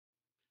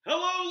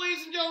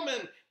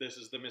gentlemen, this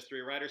is the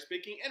Mystery Writer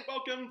speaking, and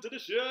welcome to the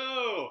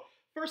show!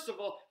 First of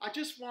all, I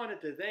just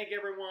wanted to thank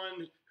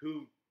everyone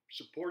who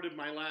supported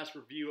my last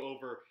review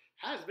over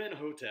Hazbin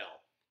Hotel.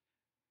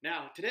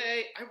 Now,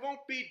 today, I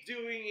won't be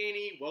doing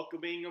any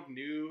welcoming of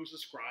new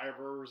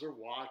subscribers or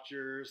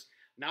watchers,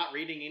 not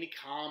reading any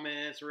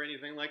comments or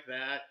anything like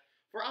that,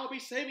 for I'll be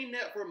saving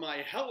that for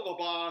my Helluva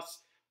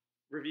Boss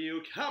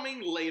review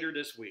coming later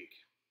this week.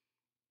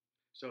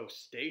 So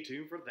stay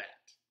tuned for that.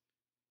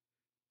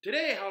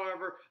 Today,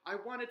 however, I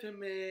wanted to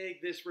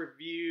make this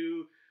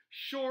review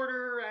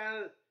shorter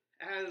as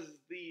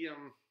the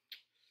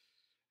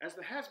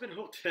Hazbin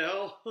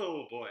Hotel.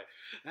 Oh boy,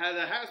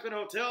 the Hazbin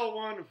Hotel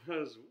one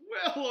was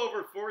well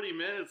over 40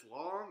 minutes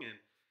long,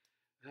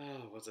 and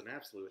it was an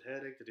absolute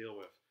headache to deal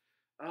with.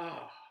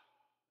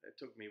 It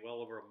took me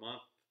well over a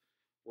month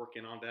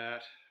working on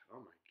that. Oh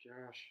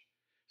my gosh.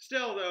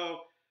 Still, though,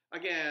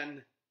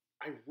 again,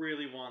 I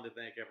really wanted to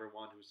thank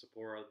everyone who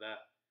supported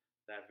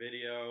that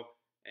video.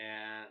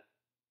 And,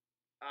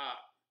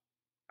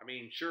 I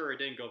mean, sure, it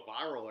didn't go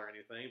viral or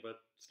anything, but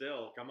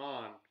still, come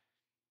on.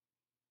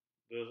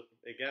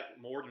 It got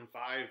more than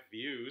 5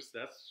 views.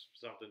 That's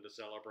something to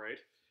celebrate.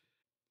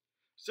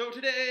 So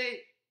today,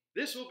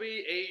 this will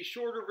be a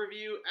shorter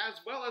review as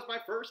well as my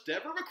first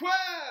ever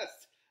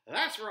request.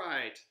 That's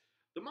right.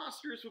 The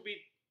monsters will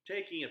be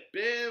taking a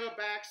bit of a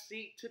back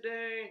seat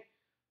today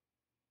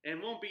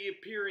and won't be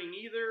appearing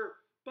either.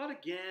 But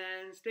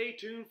again, stay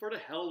tuned for the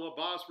Helluva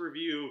Boss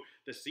review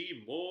to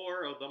see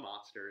more of the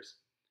monsters.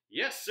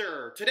 Yes,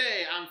 sir,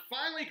 today I'm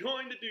finally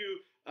going to do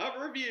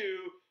a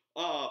review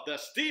of the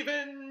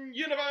Steven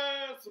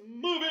Universe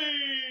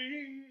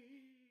movie,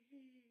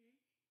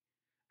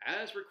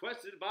 as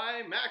requested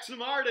by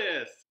Maxim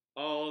Artist,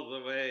 all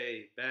the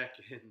way back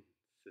in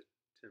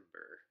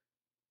September.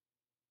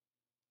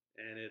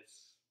 And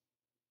it's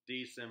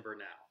December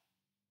now.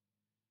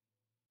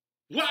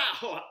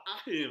 Wow,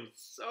 I am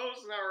so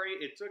sorry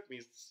it took me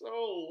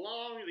so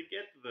long to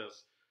get to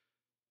this.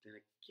 And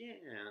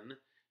again,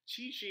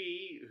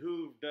 Chi-Chi,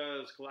 who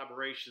does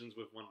collaborations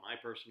with one of my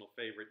personal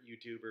favorite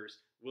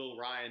YouTubers, Will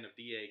Ryan of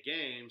DA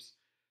Games,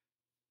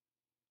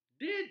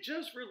 did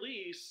just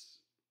release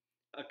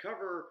a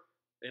cover,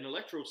 an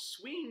electro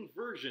swing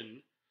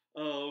version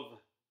of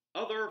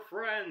Other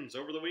Friends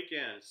over the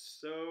weekend.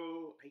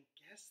 So I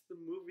guess the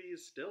movie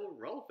is still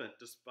relevant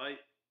despite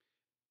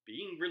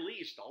being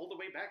released all the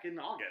way back in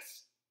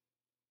August.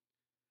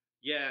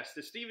 Yes,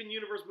 the Steven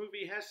Universe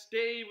movie has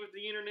stayed with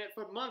the internet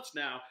for months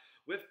now,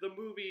 with the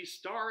movie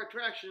star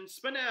attraction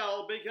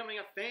Spinel becoming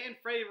a fan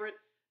favorite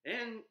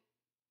and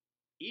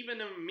even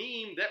a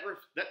meme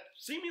that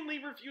seemingly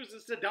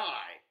refuses to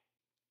die.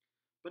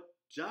 But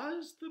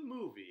does the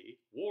movie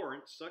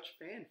warrant such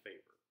fan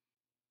favor?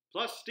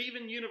 Plus,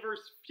 Steven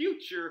Universe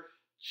Future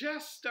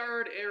just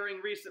started airing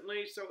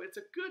recently, so it's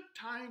a good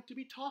time to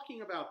be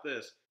talking about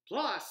this.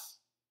 Plus,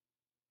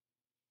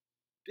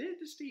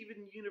 did the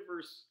Steven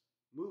Universe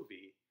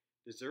movie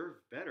deserve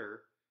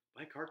better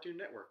by Cartoon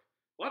Network?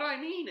 What I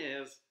mean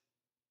is,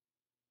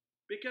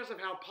 because of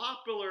how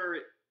popular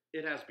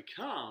it has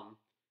become,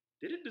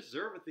 did it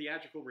deserve a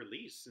theatrical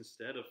release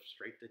instead of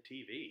straight to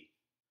TV?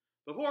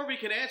 Before we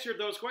can answer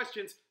those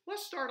questions,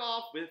 let's start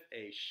off with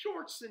a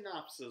short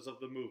synopsis of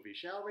the movie,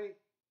 shall we?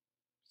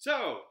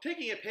 So,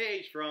 taking a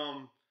page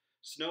from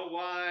Snow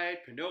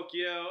White,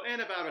 Pinocchio, and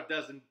about a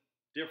dozen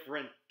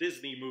different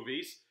Disney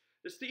movies,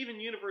 the Steven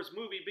Universe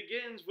movie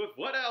begins with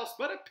what else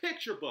but a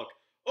picture book,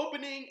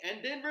 opening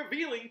and then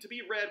revealing to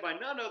be read by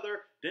none other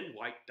than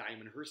White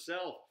Diamond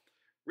herself,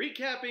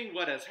 recapping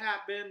what has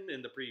happened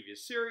in the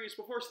previous series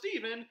before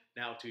Steven,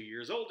 now 2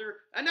 years older,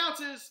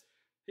 announces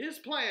his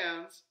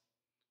plans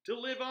to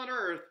live on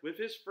Earth with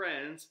his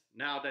friends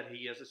now that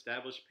he has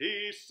established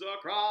peace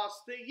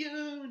across the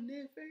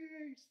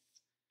universe.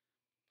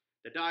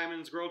 The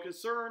Diamonds grow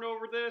concerned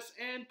over this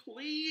and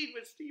plead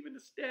with Steven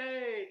to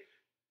stay.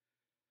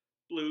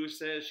 Blue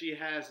says she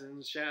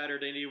hasn't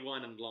shattered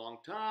anyone in a long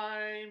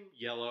time.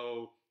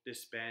 Yellow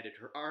disbanded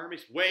her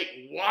armies.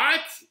 Wait, what?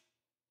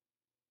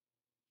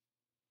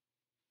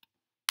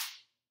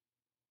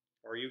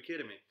 Are you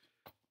kidding me?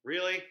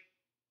 Really?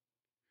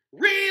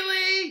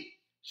 Really?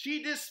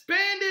 She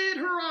disbanded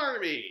her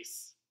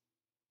armies.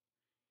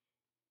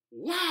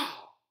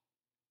 Wow.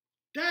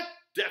 That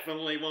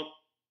definitely won't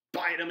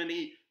bite him in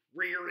the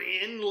rear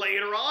end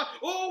later on.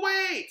 Oh,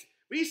 wait.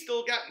 We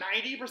still got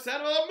 90% of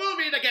the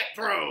movie to get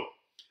through.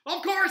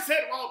 Of course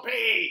it won't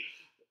be!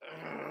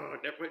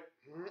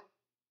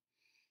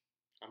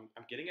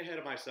 I'm getting ahead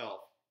of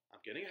myself.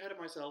 I'm getting ahead of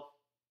myself.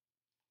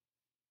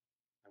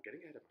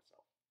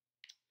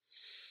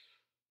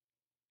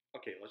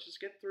 Okay, let's just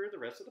get through the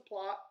rest of the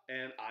plot,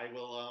 and I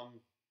will,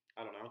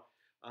 I don't know.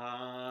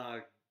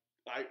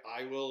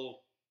 I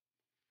will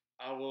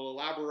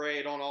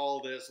elaborate on all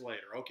this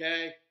later,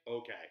 okay?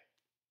 Okay.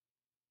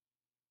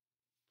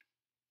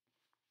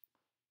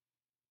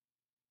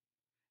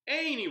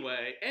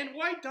 Anyway, and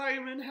White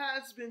Diamond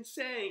has been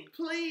saying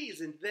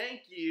please and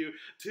thank you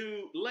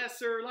to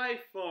lesser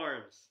life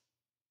forms.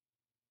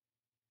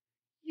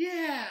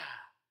 Yeah,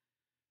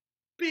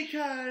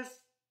 because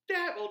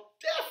That will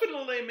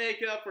definitely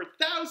make up for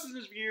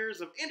thousands of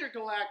years of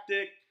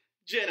intergalactic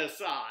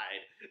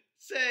genocide.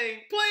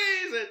 Saying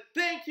please and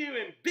thank you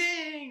and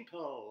being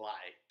polite.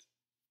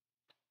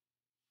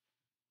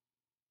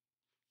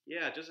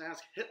 Yeah, just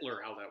ask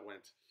Hitler how that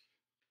went.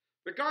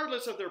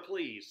 Regardless of their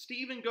pleas,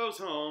 Steven goes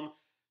home,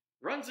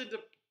 runs into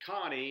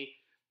Connie,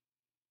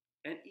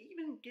 and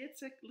even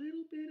gets a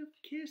little bit of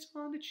kiss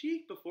on the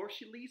cheek before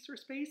she leaves for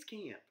space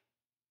camp.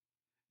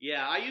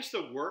 Yeah, I used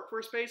to work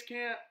for space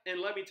camp, and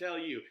let me tell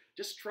you,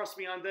 just trust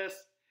me on this,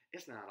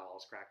 it's not all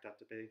it's cracked up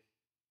to be.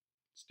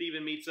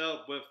 Steven meets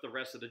up with the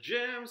rest of the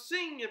gym,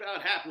 singing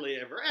about happily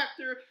ever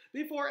after,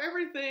 before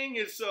everything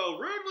is so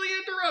rudely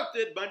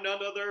interrupted by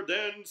none other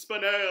than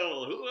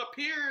Spinel, who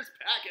appears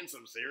packing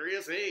some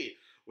serious heat,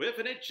 with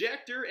an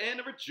ejector and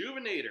a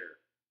rejuvenator.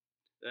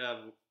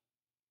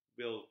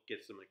 We'll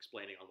get some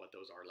explaining on what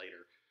those are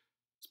later.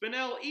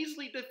 Spinel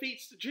easily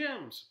defeats the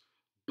gems,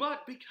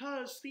 but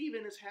because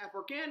Steven is half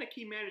organic,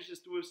 he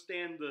manages to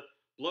withstand the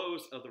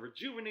blows of the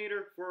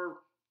rejuvenator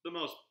for the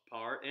most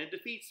part and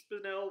defeats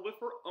Spinel with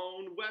her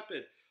own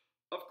weapon.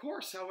 Of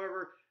course,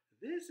 however,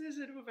 this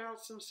isn't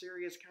without some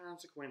serious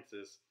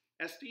consequences,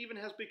 as Steven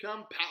has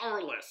become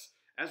powerless,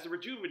 as the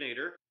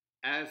rejuvenator,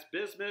 as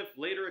Bismuth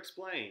later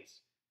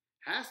explains,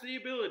 has the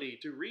ability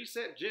to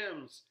reset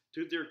gems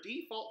to their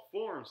default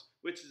forms,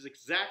 which is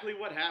exactly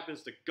what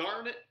happens to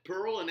Garnet,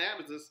 Pearl, and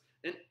Amethyst,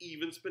 and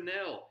even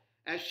Spinel,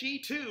 as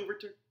she too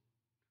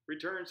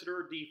returns to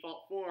her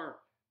default form.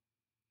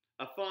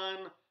 A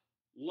fun,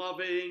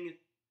 loving,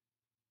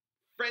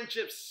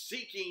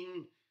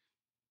 friendship-seeking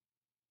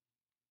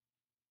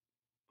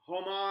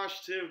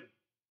homage to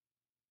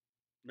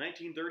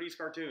 1930s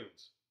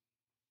cartoons.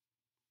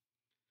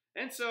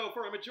 And so,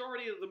 for a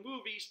majority of the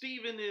movie,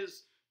 Steven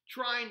is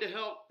trying to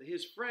help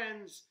his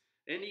friends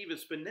and even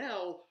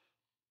Spinel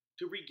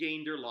to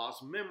regain their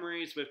lost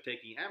memories with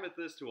taking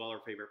Amethyst to all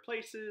her favorite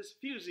places,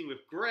 fusing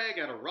with Greg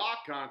at a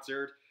rock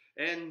concert,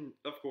 and,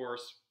 of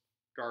course,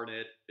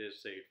 Garnet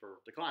is saved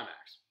for the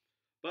climax.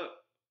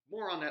 But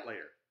more on that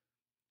later.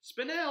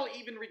 Spinel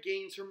even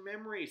regains her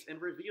memories and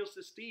reveals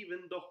to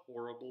Steven the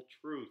horrible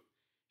truth.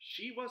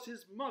 She was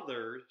his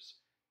mother's,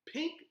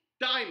 Pink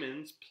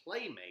Diamond's,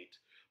 playmate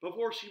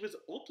before she was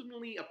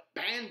ultimately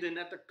abandoned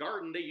at the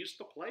garden they used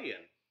to play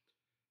in.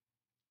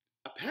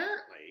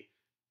 Apparently,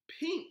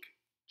 Pink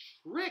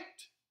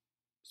tricked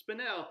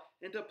Spinel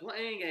into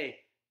playing a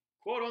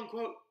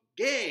quote-unquote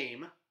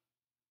game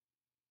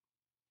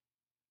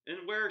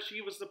and where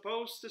she was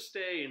supposed to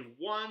stay in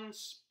one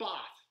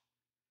spot.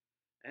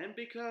 And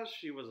because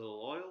she was a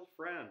loyal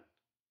friend,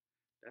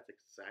 that's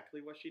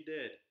exactly what she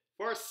did.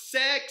 For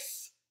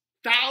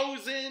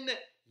 6,000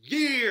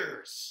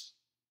 years!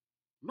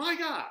 My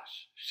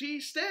gosh, she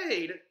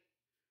stayed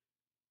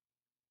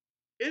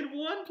in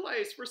one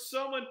place for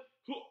someone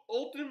who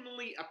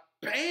ultimately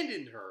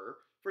abandoned her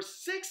for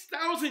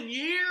 6,000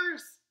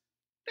 years?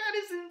 That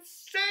is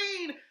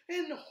insane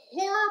and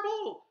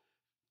horrible!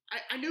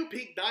 I knew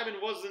Pink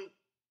Diamond wasn't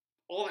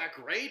all that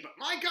great, but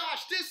my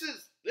gosh, this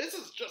is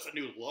just a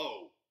new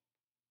low.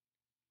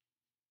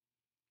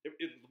 If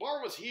the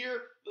bar was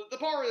here, the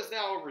bar is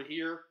now over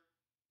here.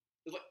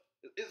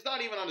 It's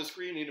not even on the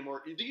screen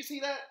anymore. Do you see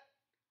that?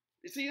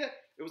 You see that?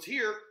 It was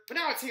here, but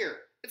now it's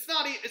here. It's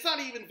not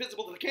even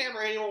visible to the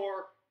camera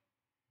anymore.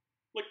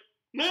 Like,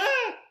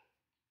 nah!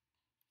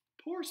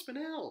 Poor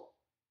Spinel.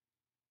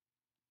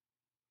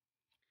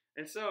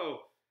 And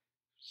so,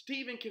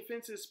 Steven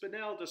convinces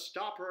Spinel to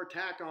stop her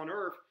attack on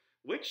Earth,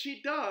 which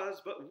she does,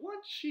 but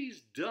once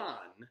she's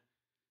done,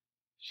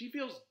 she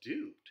feels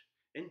duped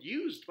and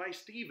used by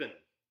Steven,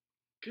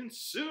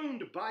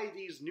 consumed by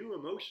these new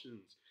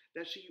emotions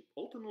that she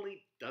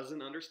ultimately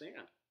doesn't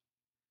understand.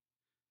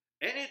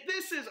 And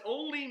this is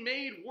only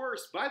made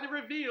worse by the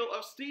reveal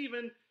of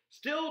Steven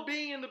still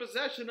being in the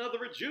possession of the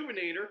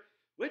Rejuvenator,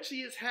 which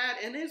he has had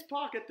in his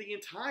pocket the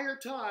entire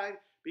time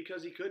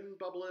because he couldn't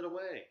bubble it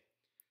away.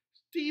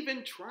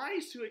 Steven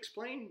tries to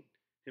explain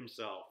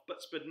himself,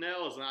 but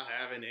Spinel is not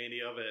having any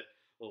of it,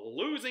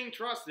 losing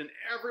trust in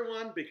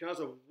everyone because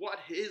of what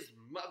his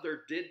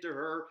mother did to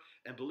her,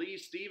 and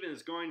believes Steven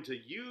is going to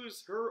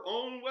use her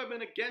own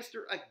weapon against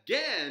her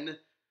again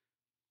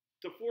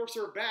to force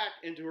her back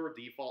into her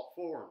default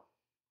form.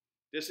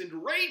 This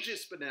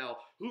enrages Spinel,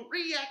 who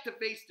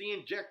reactivates the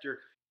injector,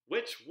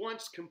 which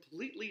once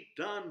completely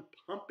done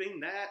pumping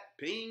that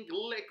pink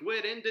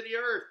liquid into the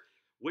Earth,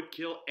 would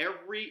kill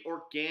every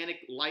organic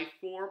life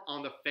form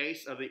on the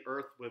face of the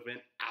Earth within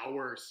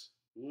hours.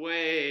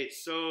 Wait,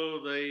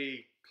 so the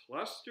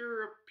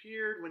cluster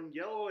appeared when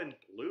Yellow and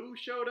Blue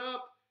showed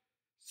up,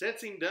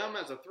 sensing them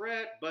as a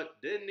threat,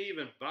 but didn't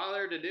even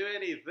bother to do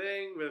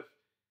anything with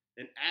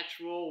an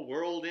actual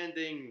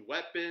world-ending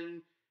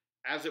weapon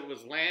as it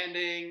was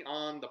landing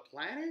on the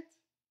planet?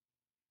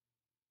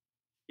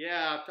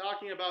 Yeah,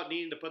 talking about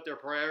needing to put their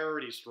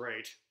priorities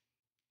straight.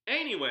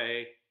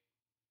 Anyway,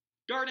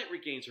 Garnet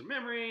regains her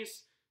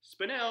memories,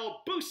 Spinel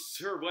boosts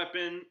her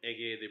weapon,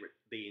 aka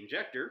the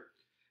injector,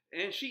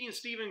 and she and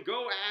Steven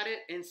go at it,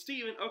 and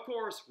Steven, of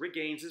course,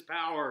 regains his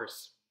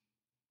powers.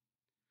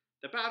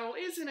 The battle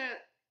isn't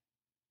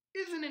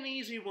an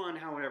easy one,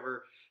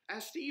 however,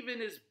 as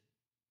Steven is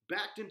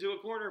backed into a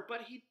corner,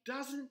 but he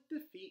doesn't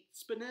defeat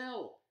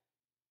Spinel.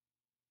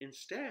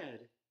 Instead,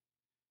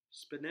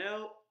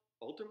 Spinel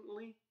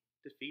ultimately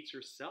defeats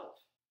herself.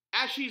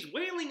 As she's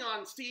wailing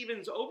on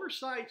Steven's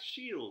oversized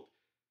shield,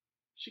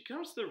 she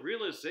comes to the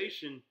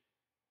realization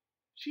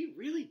she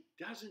really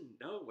doesn't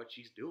know what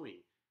she's doing.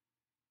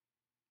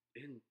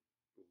 And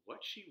what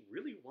she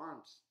really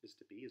wants is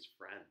to be his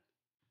friend.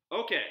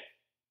 Okay,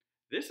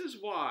 this is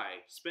why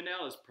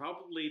Spinel is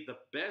probably the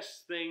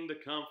best thing to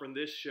come from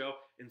this show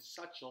in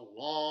such a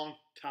long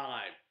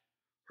time.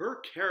 Her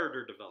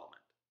character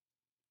development.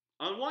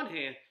 On one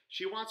hand,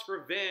 she wants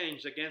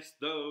revenge against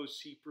those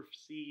she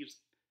perceives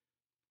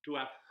to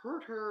have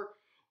hurt her,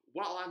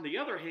 while on the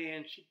other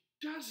hand, she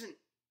doesn't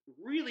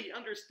really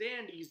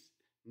understand these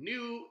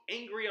new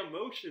angry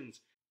emotions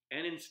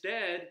and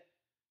instead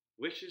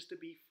wishes to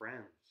be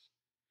friends.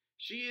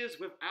 She is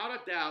without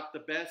a doubt the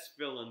best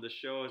villain the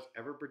show has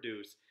ever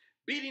produced,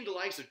 beating the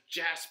likes of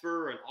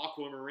Jasper and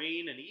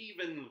Aquamarine and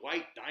even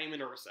White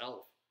Diamond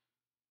herself.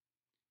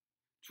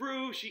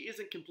 True, she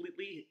isn't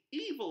completely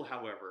evil,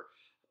 however,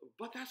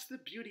 but that's the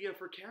beauty of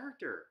her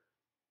character.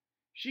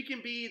 She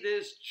can be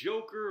this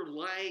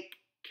Joker-like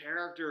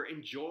character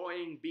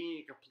enjoying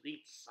being a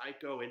complete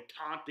psycho and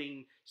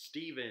taunting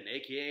Steven,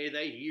 aka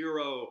the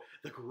hero,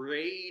 the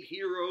great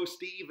hero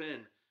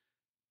Steven.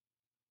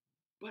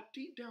 But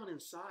deep down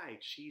inside,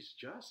 she's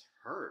just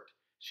hurt.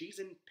 She's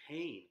in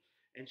pain,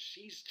 and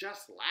she's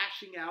just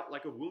lashing out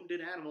like a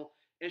wounded animal,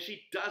 and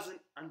she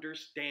doesn't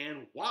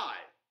understand why.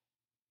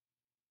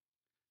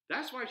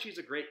 That's why she's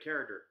a great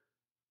character.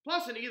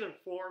 Plus, in either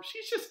form,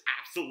 she's just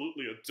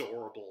absolutely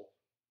adorable.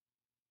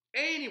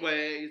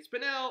 Anyway,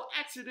 Spinel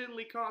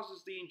accidentally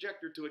causes the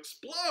injector to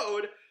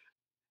explode.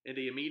 In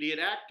the immediate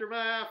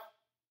aftermath,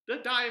 the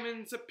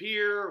diamonds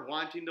appear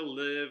wanting to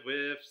live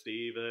with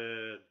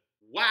Steven.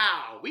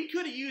 Wow, we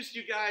could have used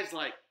you guys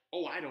like,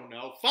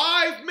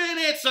 5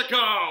 minutes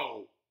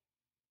ago!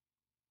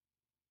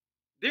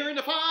 During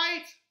the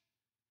fight?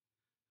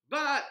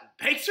 But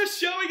thanks for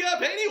showing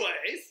up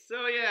anyways.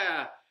 So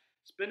yeah,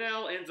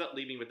 Spinel ends up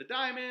leaving with the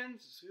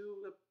diamonds,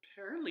 who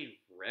apparently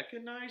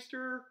recognized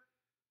her,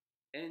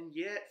 and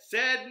yet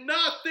said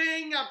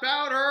nothing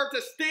about her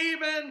to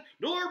Steven,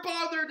 nor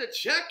bothered to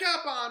check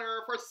up on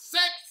her for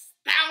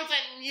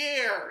 6,000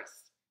 years.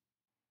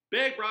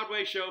 Big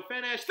Broadway show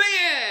finished, the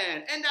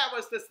end! And that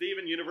was the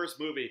Steven Universe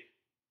movie.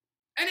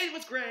 And it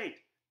was great.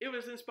 It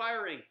was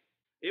inspiring.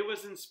 It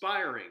was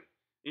inspiring,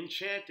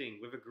 enchanting,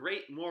 with a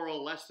great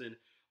moral lesson,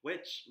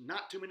 which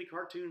not too many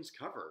cartoons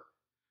cover,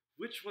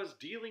 which was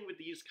dealing with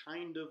these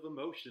kind of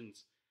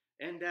emotions,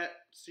 and that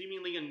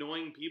seemingly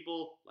annoying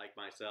people like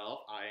myself,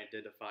 I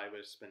identify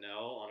with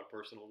Spinel on a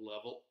personal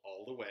level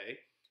all the way,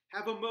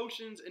 have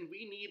emotions, and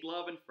we need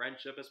love and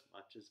friendship as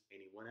much as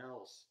anyone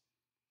else.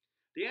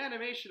 The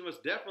animation was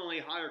definitely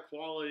higher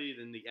quality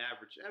than the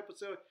average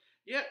episode,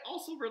 yet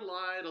also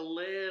relied a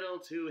little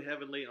too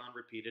heavily on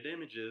repeated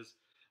images,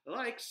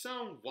 like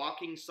some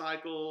walking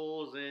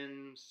cycles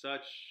and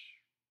such.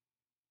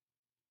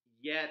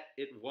 Yet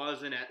it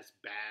wasn't as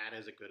bad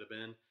as it could have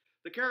been.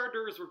 The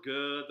characters were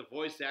good, the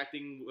voice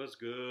acting was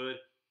good,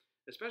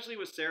 especially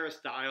with Sarah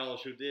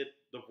Stiles, who did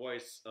the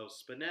voice of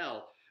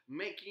Spinel,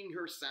 making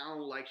her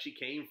sound like she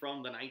came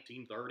from the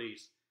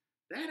 1930s.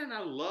 That, and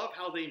I love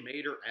how they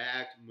made her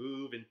act,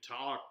 move, and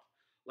talk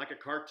like a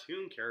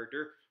cartoon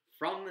character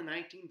from the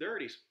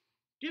 1930s,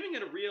 giving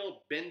it a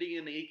real Bendy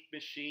and Ink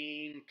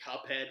Machine,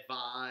 Cuphead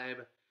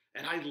vibe,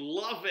 and I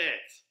love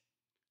it!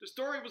 The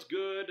story was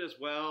good as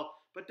well,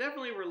 but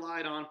definitely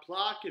relied on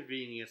plot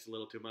convenience a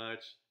little too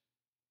much.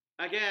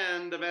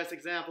 Again, the best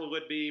example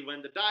would be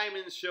when the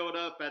diamonds showed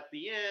up at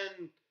the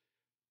end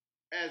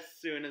as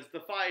soon as the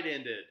fight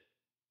ended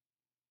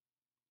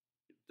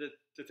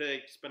to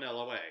take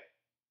Spinel away.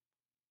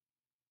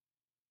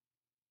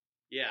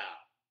 Yeah.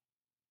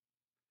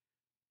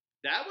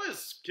 That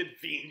was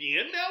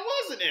convenient, now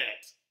wasn't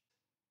it?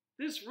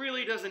 This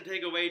really doesn't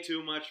take away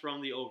too much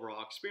from the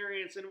overall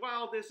experience, and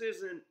while this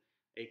isn't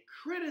a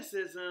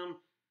criticism,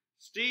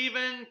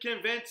 Steven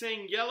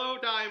convincing Yellow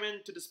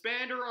Diamond to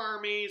disband her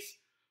armies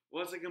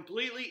was a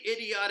completely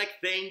idiotic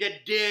thing to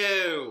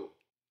do.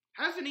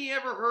 Hasn't he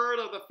ever heard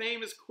of the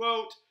famous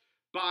quote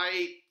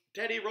by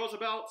Teddy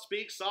Roosevelt,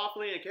 "Speak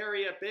softly and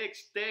carry a big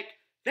stick"?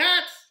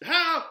 That's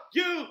how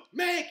you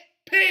make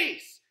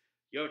peace!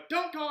 You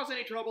don't cause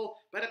any trouble,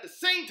 but at the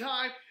same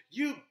time,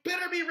 you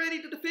better be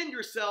ready to defend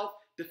yourself,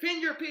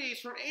 defend your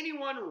peace from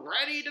anyone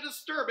ready to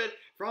disturb it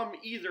from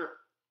either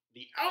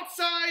the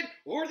outside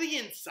or the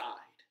inside.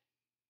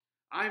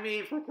 I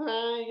mean, for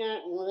crying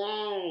out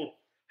loud,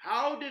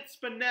 how did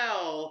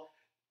Spinel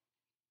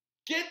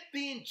get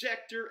the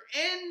injector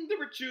and the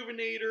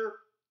rejuvenator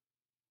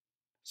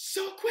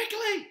so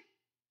quickly?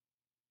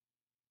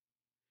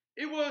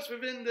 It was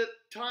within the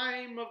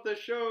time of the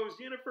show's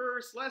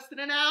universe less than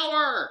an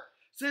hour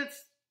since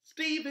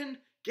Steven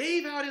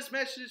gave out his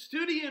message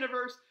to the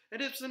universe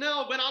and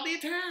Spinel went on the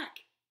attack.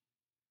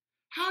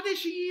 How did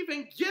she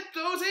even get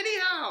those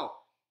anyhow?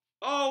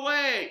 Oh,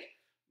 wait!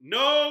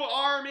 No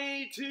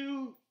army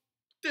to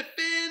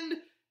defend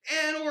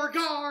and or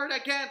guard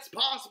against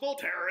possible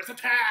terrorist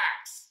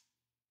attacks!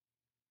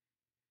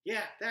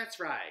 Yeah, that's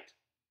right.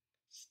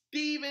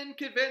 Steven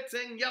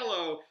convincing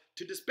Yellow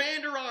to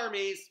disband her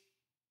armies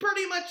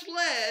pretty much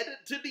led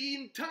to the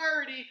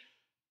entirety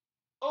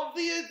of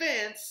the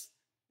events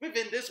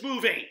within this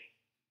movie.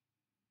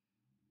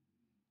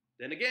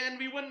 Then again,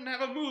 we wouldn't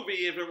have a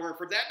movie if it weren't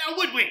for that, now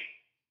would we?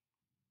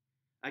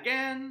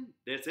 Again,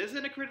 this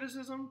isn't a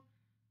criticism,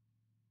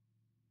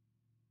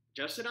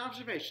 just an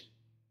observation.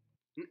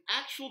 An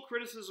actual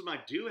criticism I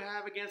do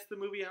have against the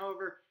movie,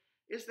 however,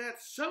 is that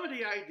some of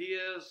the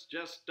ideas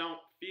just don't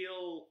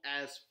feel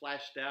as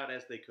fleshed out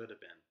as they could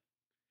have been.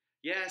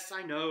 Yes,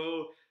 I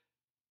know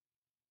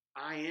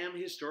I am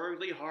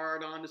historically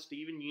hard on the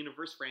Steven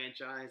Universe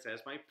franchise,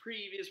 as my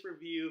previous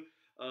review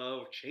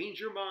of Change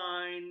Your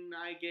Mind,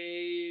 I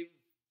gave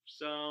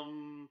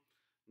some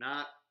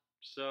not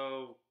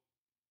so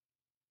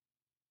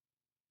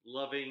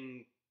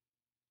loving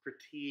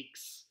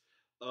critiques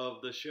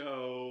of the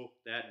show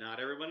that not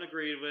everyone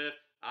agreed with.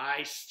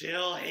 I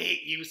still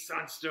hate you,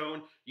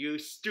 Sunstone, you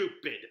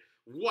stupid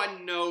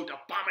one-note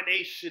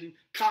abomination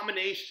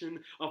combination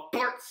of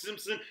Bart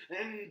Simpson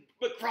and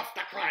McGruff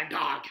the Crime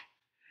Dog.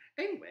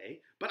 Anyway,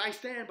 but I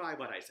stand by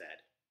what I said.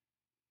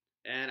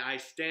 And I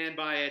stand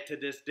by it to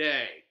this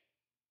day.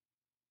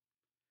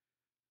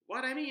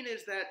 What I mean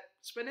is that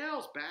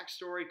Spinell's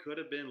backstory could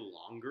have been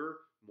longer,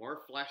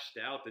 more fleshed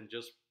out than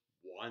just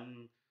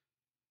one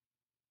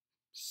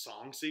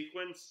song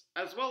sequence,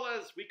 as well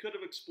as we could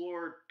have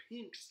explored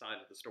Pink's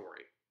side of the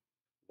story.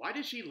 Why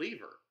did she leave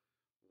her?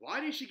 Why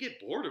did she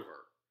get bored of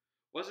her?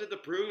 Was it to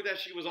prove that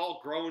she was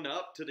all grown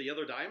up to the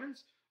other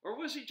diamonds? Or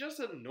was she just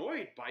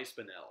annoyed by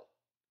Spinell?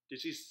 Did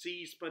she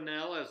see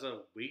Spinell as a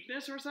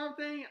weakness or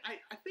something?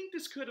 I think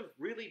this could have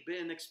really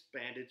been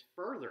expanded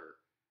further.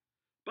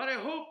 But I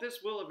hope this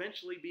will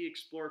eventually be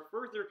explored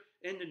further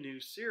in the new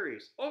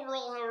series.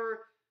 Overall, however,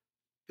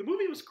 the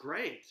movie was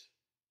great.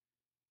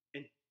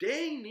 And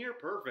dang near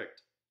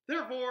perfect.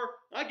 Therefore,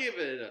 I give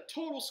it a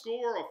total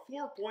score of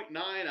 4.9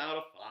 out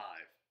of 5.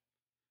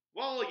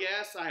 While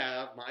yes, I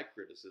have my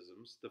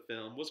criticisms, the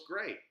film was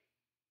great.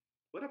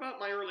 What about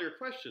my earlier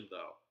question,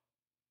 though?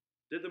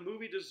 Did the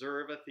movie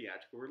deserve a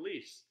theatrical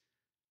release?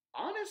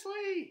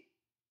 Honestly,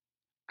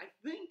 I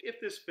think if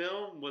this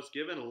film was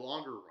given a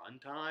longer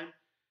runtime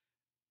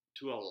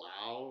to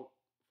allow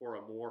for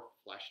a more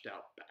fleshed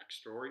out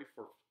backstory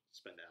for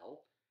Spinell,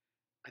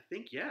 I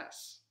think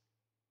yes.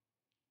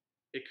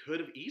 It could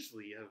have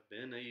easily have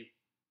been a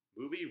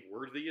movie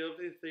worthy of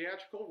a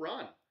theatrical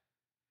run.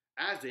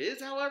 As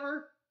is,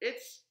 however,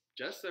 it's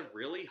just a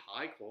really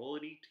high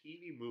quality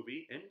TV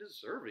movie and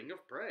deserving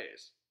of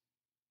praise.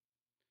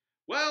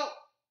 Well,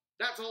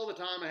 that's all the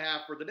time I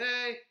have for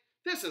today.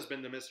 This has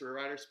been the Mystery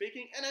Writer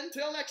speaking, and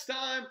until next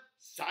time,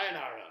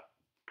 sayonara.